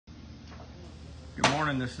Good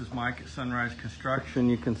morning, this is Mike at Sonrise Construction.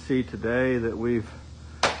 You can see today that we've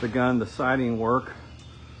begun the siding work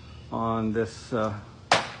on this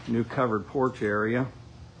new covered porch area.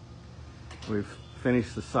 We've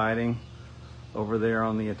finished the siding over there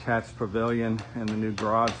on the attached pavilion and the new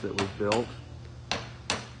garage that we've built.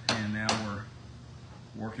 And now we're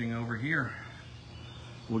working over here.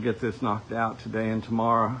 We'll get this knocked out today and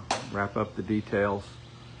tomorrow, wrap up the details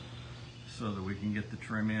so that we can get the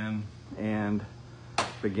trim in and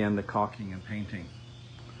begin the caulking and painting.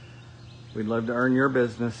 We'd love to earn your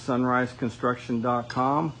business,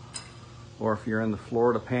 sonriseconstruction.com, or if you're in the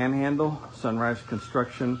Florida Panhandle,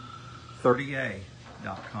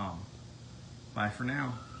 sonriseconstruction30a.com. Bye for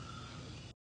now.